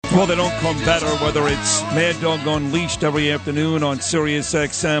Well, they don't come better, whether it's Mad Dog Unleashed every afternoon on Sirius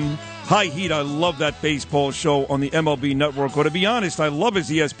XM. High Heat, I love that baseball show on the MLB Network. Or to be honest, I love his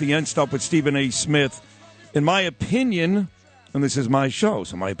ESPN stuff with Stephen A. Smith. In my opinion, and this is my show,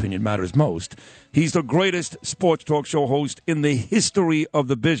 so my opinion matters most, he's the greatest sports talk show host in the history of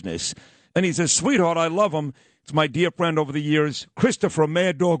the business. And he's a sweetheart. I love him. It's my dear friend over the years, Christopher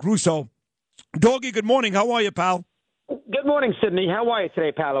Mad Dog Russo. Doggy, good morning. How are you, pal? Good morning, Sydney. How are you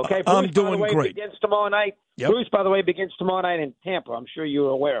today, pal? Okay, Bruce, I'm doing by the way, great. Begins tomorrow night. Yep. Bruce, by the way, begins tomorrow night in Tampa. I'm sure you're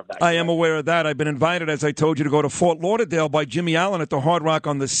aware of that. I am aware of that. I've been invited, as I told you, to go to Fort Lauderdale by Jimmy Allen at the Hard Rock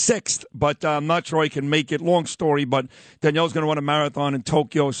on the 6th, but I'm not sure I can make it. Long story, but Danielle's going to run a marathon in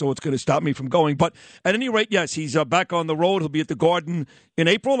Tokyo, so it's going to stop me from going. But at any rate, yes, he's back on the road. He'll be at the Garden in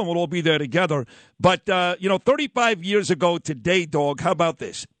April, and we'll all be there together. But, 35 years ago today, Dog, how about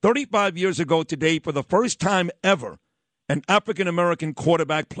this? 35 years ago today, for the first time ever, an African-American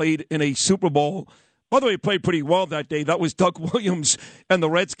quarterback played in a Super Bowl. By the way, he played pretty well that day. That was Doug Williams and the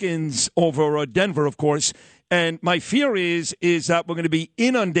Redskins over Denver, of course. And my fear is that we're going to be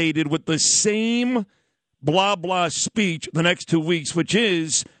inundated with the same blah-blah speech the next 2 weeks, which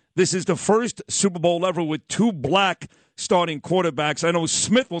is this is the first Super Bowl ever with two black starting quarterbacks. I know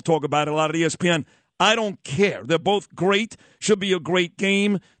Smith will talk about it a lot at ESPN. I don't care. They're both great. Should be a great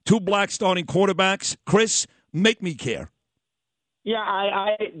game. Two black starting quarterbacks. Chris, make me care. Yeah,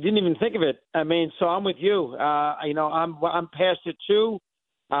 I didn't even think of it. I mean, so I'm with you. I'm past it too.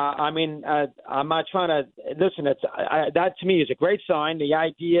 I'm not trying to listen. That to me is a great sign. The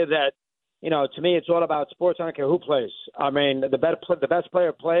idea that, to me, it's all about sports. I don't care who plays. I mean, the best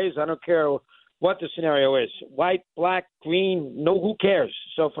player plays. I don't care what the scenario is. White, black, green, who cares?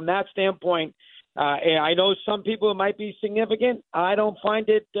 So from that standpoint, I know some people it might be significant. I don't find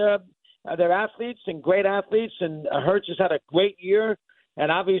it. They're athletes and great athletes, and Hurts has had a great year,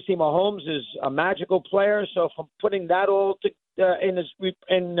 and obviously Mahomes is a magical player. So from putting that all putting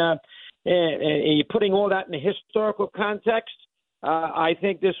all that in a historical context, I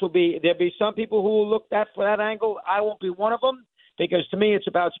think there'll be some people who will look for that angle. I won't be one of them, because to me it's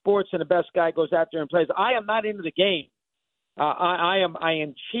about sports, and the best guy goes out there and plays. I am not into the game. I am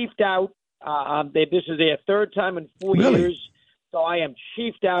chiefed out. This is their third time in 4 years. So I am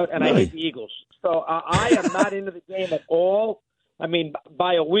chiefed out, and I hate the Eagles. So I am not into the game at all. I mean,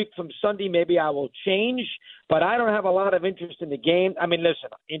 by a week from Sunday, maybe I will change, but I don't have a lot of interest in the game. I mean, listen,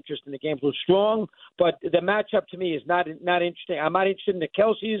 interest in the game was strong, but the matchup to me is not interesting. I'm not interested in the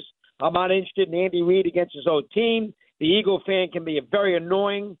Kelseys. I'm not interested in Andy Reid against his old team. The Eagle fan can be very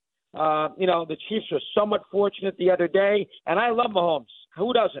annoying. The Chiefs were somewhat fortunate the other day, and I love Mahomes.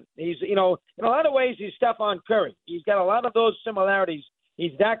 Who doesn't? He's, in a lot of ways, he's Stephon Curry. He's got a lot of those similarities.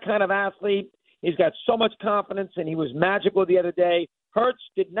 He's that kind of athlete. He's got so much confidence, and he was magical the other day. Hurts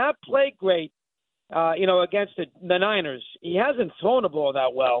did not play great, against the Niners. He hasn't thrown the ball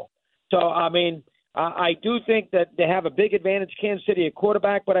that well. So, I mean, I do think that they have a big advantage, Kansas City, at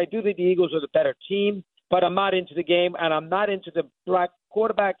quarterback, but I do think the Eagles are the better team. But I'm not into the game, and I'm not into the black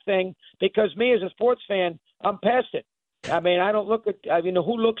quarterback thing, because me as a sports fan, I'm past it. I mean, I don't look at,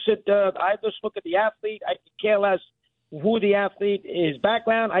 who looks at, I just look at the athlete. I care less who the athlete is,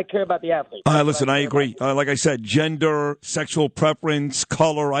 background. I care about the athlete. Listen, I agree. Like I said, gender, sexual preference,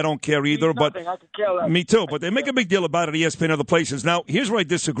 color, I don't care either. But I could care less. Me too, but they make a big deal about it at ESPN and other places. Now, here's where I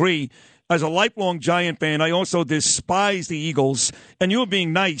disagree. As a lifelong Giant fan, I also despise the Eagles. And you were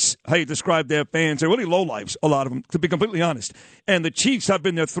being nice how you described their fans. They're really lowlifes, a lot of them, to be completely honest. And the Chiefs have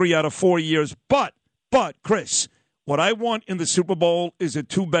been there 3 out of 4 years. But, Chris, what I want in the Super Bowl is the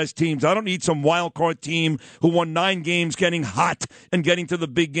two best teams. I don't need some wild card team who won 9 games getting hot and getting to the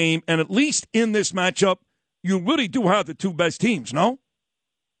big game. And at least in this matchup, you really do have the two best teams, no?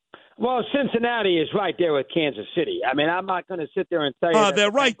 Well, Cincinnati is right there with Kansas City. I mean, I'm not going to sit there and tell you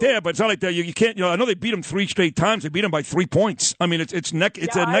they're right there, but it's not like that. You can't. I know they beat them 3 straight times. They beat them by 3 points. I mean, it's neck.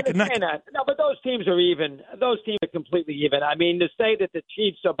 It's a neck and neck. That. No, but those teams are even. Those teams are completely even. I mean, to say that the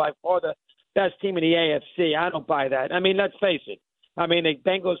Chiefs are by far the best team in the AFC, I don't buy that. I mean, let's face it. I mean, the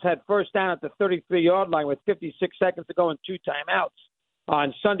Bengals had first down at the 33-yard line with 56 seconds to go and 2 timeouts.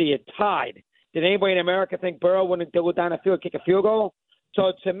 On Sunday, it tied. Did anybody in America think Burrow wouldn't go down the field, kick a field goal?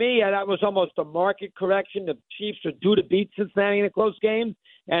 So to me, that was almost a market correction. The Chiefs were due to beat Cincinnati in a close game,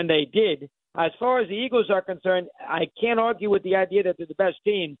 and they did. As far as the Eagles are concerned, I can't argue with the idea that they're the best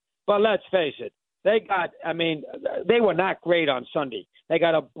team, but let's face it. They were not great on Sunday. They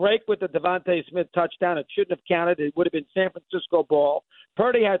got a break with the Devontae Smith touchdown. It shouldn't have counted. It would have been San Francisco ball.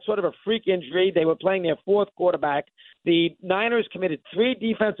 Purdy had sort of a freak injury. They were playing their 4th quarterback. The Niners committed 3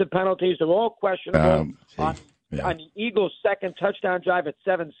 defensive penalties. They're all questionable. on the Eagles' second touchdown drive at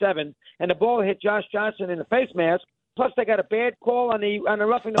 7-7, and the ball hit Josh Johnson in the face mask. Plus, they got a bad call on the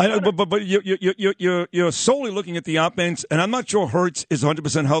roughing the punter. But you're solely looking at the offense, and I'm not sure Hurts is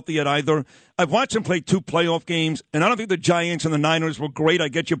 100% healthy yet either. I've watched him play 2 playoff games, and I don't think the Giants and the Niners were great. I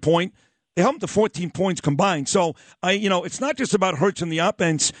get your point. They held them to 14 points combined. So, it's not just about Hurts and the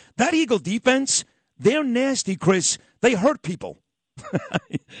offense. That Eagle defense, they're nasty, Chris. They hurt people.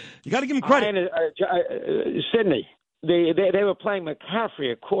 You got to give them credit. Sydney, they were playing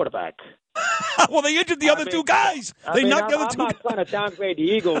McCaffrey at quarterback. Well, they injured the other 2 guys. They knocked the other 2 guys. I'm not trying to downgrade the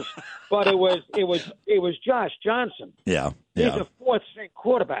Eagles, but it was Josh Johnson. Yeah. He's a fourth-string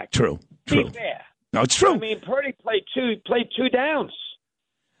quarterback. True. Be fair. No, it's true. I mean, Purdy played two downs.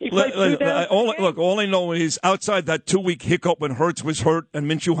 He played 2 downs. All I know is outside that 2-week hiccup when Hurts was hurt and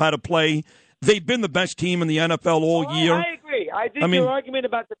Minshew had to play, they've been the best team in the NFL all year. I agree. I think your argument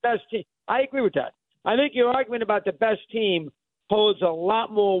about the best team, I agree with that. I think your argument about the best team holds a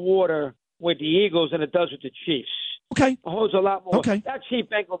lot more water with the Eagles than it does with the Chiefs. Okay. It holds a lot more. Okay. That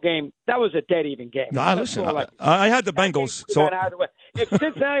Chief-Bengal game, that was a dead-even game. No, listen, I had the Bengals. So if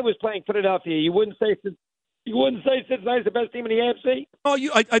Cincinnati was playing Philadelphia, you wouldn't say Cincinnati's the best team in the AFC? Oh,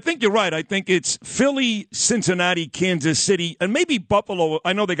 I think you're right. I think it's Philly, Cincinnati, Kansas City, and maybe Buffalo.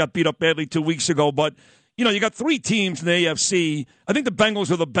 I know they got beat up badly 2 weeks ago, but you got 3 teams in the AFC. I think the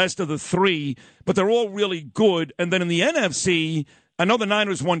Bengals are the best of the 3, but they're all really good. And then in the NFC, I know the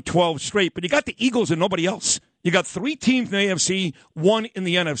Niners won 12 straight, but you got the Eagles and nobody else. You got 3 teams in the AFC, 1 in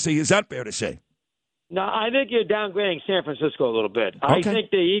the NFC. Is that fair to say? No, I think you're downgrading San Francisco a little bit. Okay. I think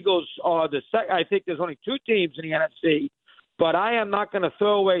the Eagles are I think there's only 2 teams in the NFC, but I am not going to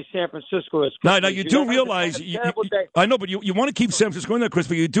throw away San Francisco as quickly. Now you do realize, I know, but you want to keep San Francisco in there, Chris,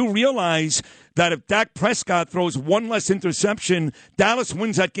 but you do realize that if Dak Prescott throws 1 less interception, Dallas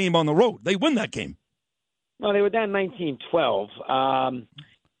wins that game on the road. They win that game. Well, they were down 19-12.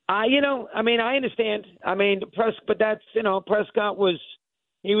 I understand. But that's, Prescott was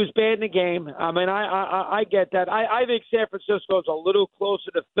bad in the game. I get that. I think San Francisco is a little closer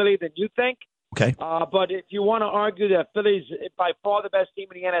to Philly than you think. Okay. But if you want to argue that Philly's by far the best team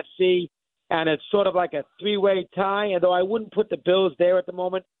in the NFC, and it's sort of like a 3-way tie, although I wouldn't put the Bills there at the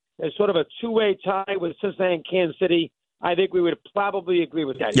moment, there's sort of a 2-way tie with Cincinnati and Kansas City. I think we would probably agree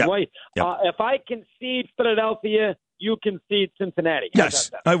with that. Yep. If I concede Philadelphia, you concede Cincinnati. Yes,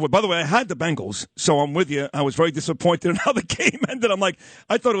 I would. By the way, I had the Bengals, so I'm with you. I was very disappointed in how the game ended.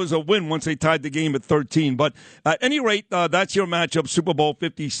 I thought it was a win once they tied the game at 13. But at any rate, that's your matchup, Super Bowl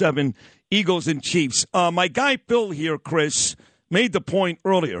 57, Eagles and Chiefs. My guy Phil here, Chris, made the point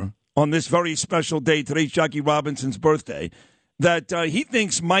earlier on this very special day, today's Jackie Robinson's birthday, that he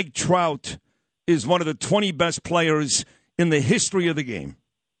thinks Mike Trout is one of the 20 best players in the history of the game.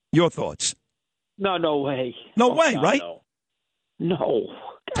 Your thoughts? No way. No way, God, right? No.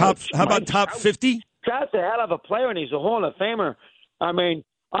 How about top 50? Trout's a hell of a player, and he's a Hall of Famer.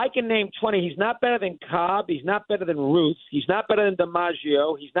 I can name 20. He's not better than Cobb. He's not better than Ruth. He's not better than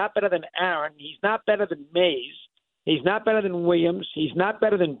DiMaggio. He's not better than Aaron. He's not better than Mays. He's not better than Williams. He's not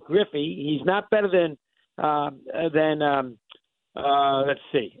better than Griffey. He's not better than let's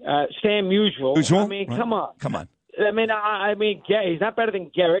see, Stan Musial. Right. Come on. He's not better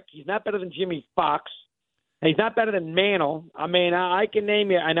than Garrick. He's not better than Jimmy Fox. He's not better than Mantle. I can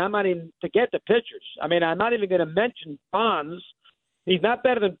name you, and I'm not even forget the pitchers. I'm not even going to mention Bonds. He's not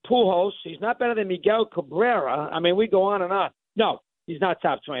better than Pujols. He's not better than Miguel Cabrera. We go on and on. No, he's not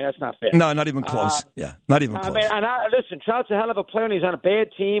top 20. That's not fair. No, not even close. Not even close. Listen, Trout's a hell of a player, and he's on a bad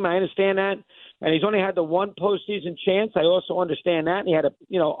team. I understand that. And he's only had the 1 postseason chance. I also understand that. And he had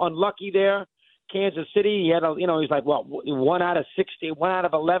unlucky there. Kansas City, he had he's like, 1 out of 60, 1 out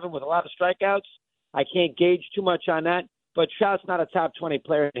of 11 with a lot of strikeouts. I can't gauge too much on that. But Trout's not a top 20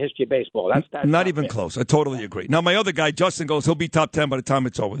 player in the history of baseball. That's not even close. I totally agree. Now, my other guy, Justin, goes, he'll be top 10 by the time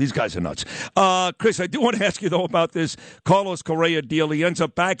it's over. These guys are nuts. Chris, I do want to ask you, though, about this Carlos Correa deal. He ends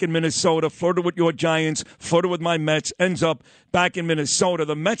up back in Minnesota, flirted with your Giants, flirted with my Mets, ends up back in Minnesota.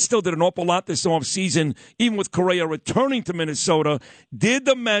 The Mets still did an awful lot this offseason, even with Correa returning to Minnesota. Did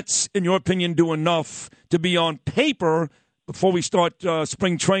the Mets, in your opinion, do enough to be on paper, before we start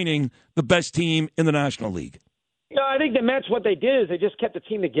spring training, the best team in the National League? I think the Mets, what they did is they just kept the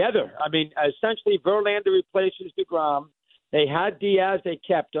team together. Essentially, Verlander replaces DeGrom. They had Diaz, they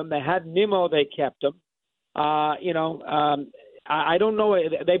kept him. They had Nimmo, they kept him. I don't know.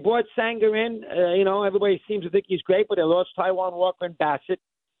 They brought Sanger in. Everybody seems to think he's great, but they lost Taijuan Walker and Bassett.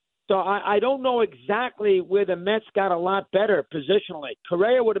 So I don't know exactly where the Mets got a lot better positionally.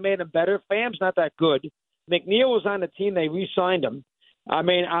 Correa would have made them better. Pham's not that good. McNeil was on the team. They re-signed him. I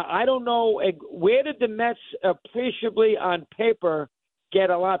mean, I don't know where did the Mets appreciably on paper get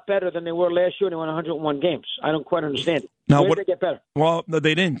a lot better than they were last year when they won 101 games. I don't quite understand it. Now, where did they get better? Well, no,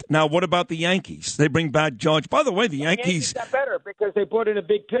 they didn't. Now, what about the Yankees? They bring back Judge. By the way, the Yankees got better because they brought in a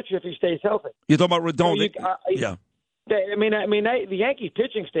big pitcher if he stays healthy. You're talking about Rodon. Yeah. The Yankees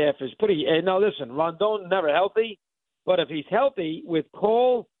pitching staff is pretty. Now, listen, Rondon's never healthy, but if he's healthy with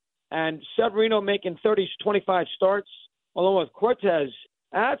Cole and Severino making 25 starts, along with Cortez,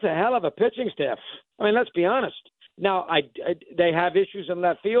 that's a hell of a pitching staff. I mean, let's be honest. Now, they have issues in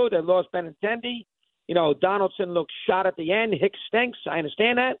left field. They lost Benintendi. Donaldson looks shot at the end. Hicks stinks. I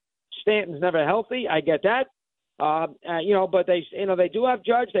understand that. Stanton's never healthy. I get that. But they do have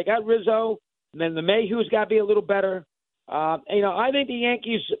Judge. They got Rizzo. And then the Mayhew's got to be a little better. I think the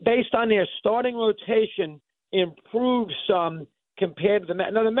Yankees, based on their starting rotation, improved some compared to the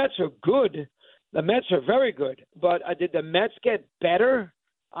Mets. Now, the Mets are good. The Mets are very good. But did the Mets get better?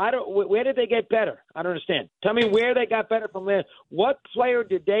 Where did they get better? I don't understand. Tell me where they got better from there. What player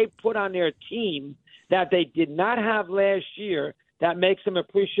did they put on their team that they did not have last year that makes them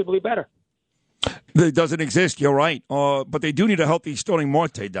appreciably better? It doesn't exist. You're right. But they do need a healthy starting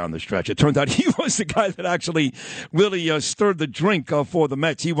Marte down the stretch. It turned out he was the guy that actually really stirred the drink for the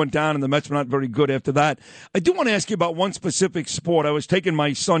Mets. He went down, and the Mets were not very good after that. I do want to ask you about one specific sport. I was taking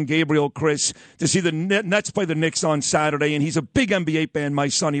my son, Gabriel Chris, to see the Nets play the Knicks on Saturday, and he's a big NBA fan, my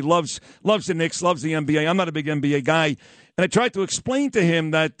son. He loves the Knicks, loves the NBA. I'm not a big NBA guy. And I tried to explain to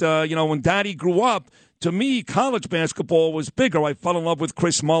him that, when Daddy grew up, to me, college basketball was bigger. I fell in love with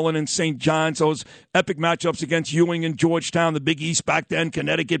Chris Mullin and St. John's, those epic matchups against Ewing and Georgetown, the Big East back then,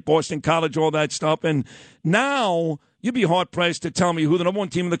 Connecticut, Boston College, all that stuff. And now you'd be hard-pressed to tell me who the number one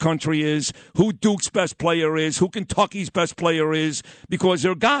team in the country is, who Duke's best player is, who Kentucky's best player is, because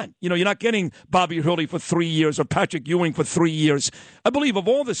they're gone. You're not getting Bobby Hurley for 3 years or Patrick Ewing for 3 years. I believe of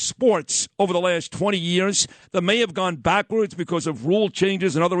all the sports over the last 20 years that may have gone backwards because of rule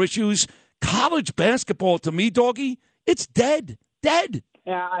changes and other issues, college basketball, to me, Doggy, it's dead. Dead.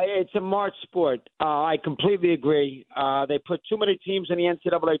 Yeah, it's a March sport. I completely agree. They put too many teams in the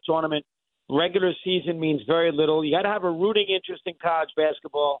NCAA tournament. Regular season means very little. You got to have a rooting interest in college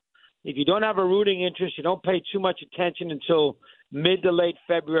basketball. If you don't have a rooting interest, you don't pay too much attention until mid to late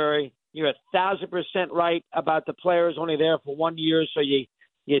February. You're 1,000% right about the players only there for 1 year, so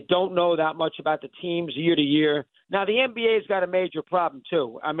you don't know that much about the teams year to year. Now, the NBA's got a major problem,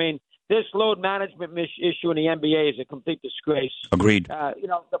 too. I mean, this load management issue in the NBA is a complete disgrace. Agreed.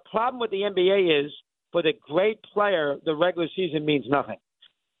 The problem with the NBA is, for the great player, the regular season means nothing.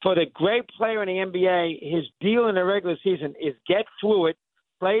 For the great player in the NBA, his deal in the regular season is get through it,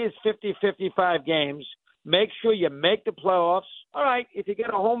 play his 50, 55 games, make sure you make the playoffs. All right, if you get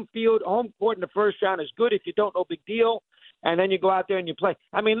a home court in the first round is good. If you don't, no big deal. And then you go out there and you play.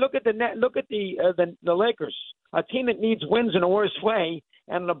 I mean, look at the Lakers, a team that needs wins in the worst way,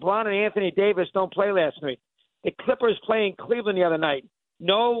 and LeBron and Anthony Davis don't play last night. The Clippers playing Cleveland the other night.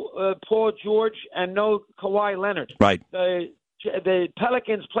 No Paul George and no Kawhi Leonard. Right. The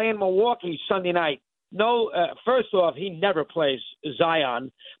Pelicans playing Milwaukee Sunday night. No, first off, he never plays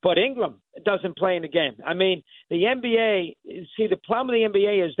Zion, but Ingram doesn't play in the game. I mean, the NBA, the problem with the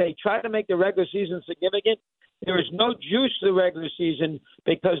NBA is they try to make the regular season significant. There is no juice to the regular season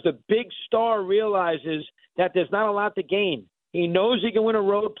because the big star realizes that there's not a lot to gain. He knows he can win a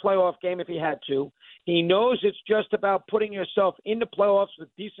road playoff game if he had to. He knows it's just about putting yourself into playoffs with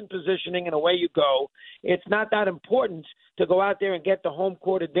decent positioning and away you go. It's not that important to go out there and get the home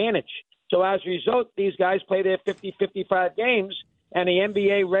court advantage. So as a result, these guys play their 50, 55 games, and the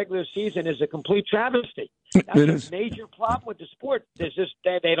NBA regular season is a complete travesty. That's a major problem with the sport. There's just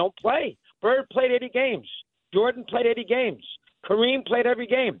they don't play. Bird played 80 games. Jordan played 80 games. Kareem played every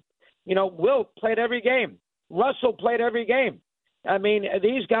game. Wilt played every game. Russell played every game. I mean,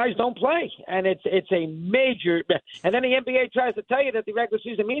 these guys don't play, and it's a major. And then the NBA tries to tell you that the regular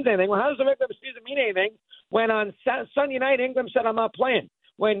season means anything. Well, how does the regular season mean anything when on Sunday night Ingram said, "I'm not playing"?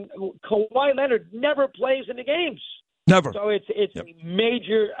 When Kawhi Leonard never plays in the games. Never. So it's a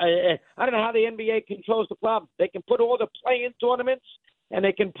major. I don't know how the NBA controls the problem. They can put all the play-in tournaments, and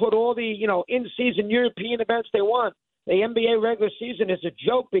they can put all the in-season European events they want. The NBA regular season is a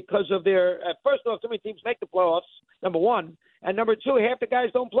joke because of their first off, too many teams make the playoffs, number one, and number two, half the guys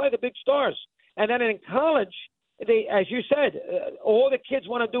don't play, the big stars. And then in college, they, as you said, all the kids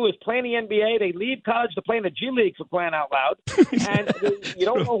want to do is play in the NBA. They leave college to play in the G League, for crying out loud. And you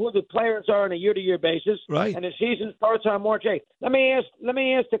don't know who the players are on a year-to-year basis. Right. And the season starts on March 8th. Let me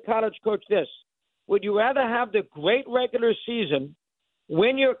ask the college coach this: would you rather have the great regular season,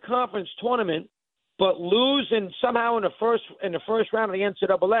 win your conference tournament, but lose somehow in the first round of the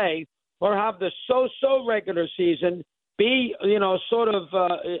NCAA, or have the so-so regular season be sort of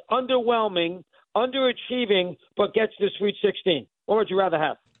underwhelming, underachieving, but gets to the Sweet 16? What would you rather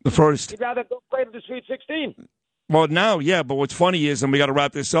have? The first. You'd rather go play to the Sweet 16. Well, now, yeah, but what's funny is, and we got to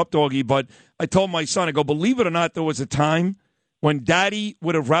wrap this up, Doggy, but I told my son, I go, believe it or not, there was a time when Daddy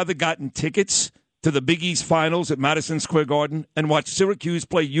would have rather gotten tickets to the Big East Finals at Madison Square Garden and watched Syracuse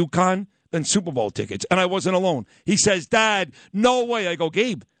play UConn than Super Bowl tickets. And I wasn't alone. He says, Dad, no way. I go,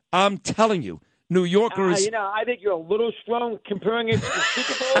 Gabe, I'm telling you, New Yorkers. I think you're a little strong comparing it to the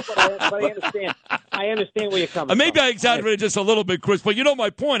Super Bowl, but I understand. I understand where you're coming from. Maybe I exaggerated just a little bit, Chris, but you know my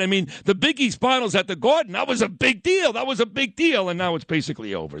point. I mean, the Big East Finals at the Garden, that was a big deal. And now it's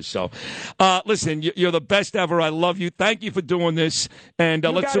basically over. So, listen, you're the best ever. I love you. Thank you for doing this, and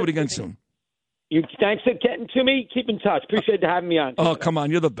let's do it again soon. Thanks for getting to me. Keep in touch. Appreciate having me on. Oh, come on.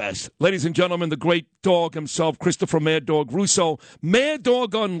 You're the best. Ladies and gentlemen, the great dog himself, Christopher Mad Dog Russo. Mad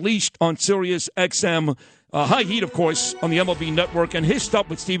Dog Unleashed on Sirius XM. High Heat, of course, on the MLB Network. And his stuff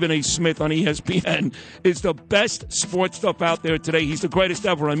with Stephen A. Smith on ESPN is the best sports stuff out there today. He's the greatest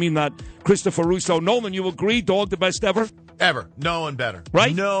ever. I mean that. Christopher Russo. Nolan, you agree? Dog the best ever? Ever. No one better.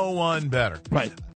 Right? No one better. Right.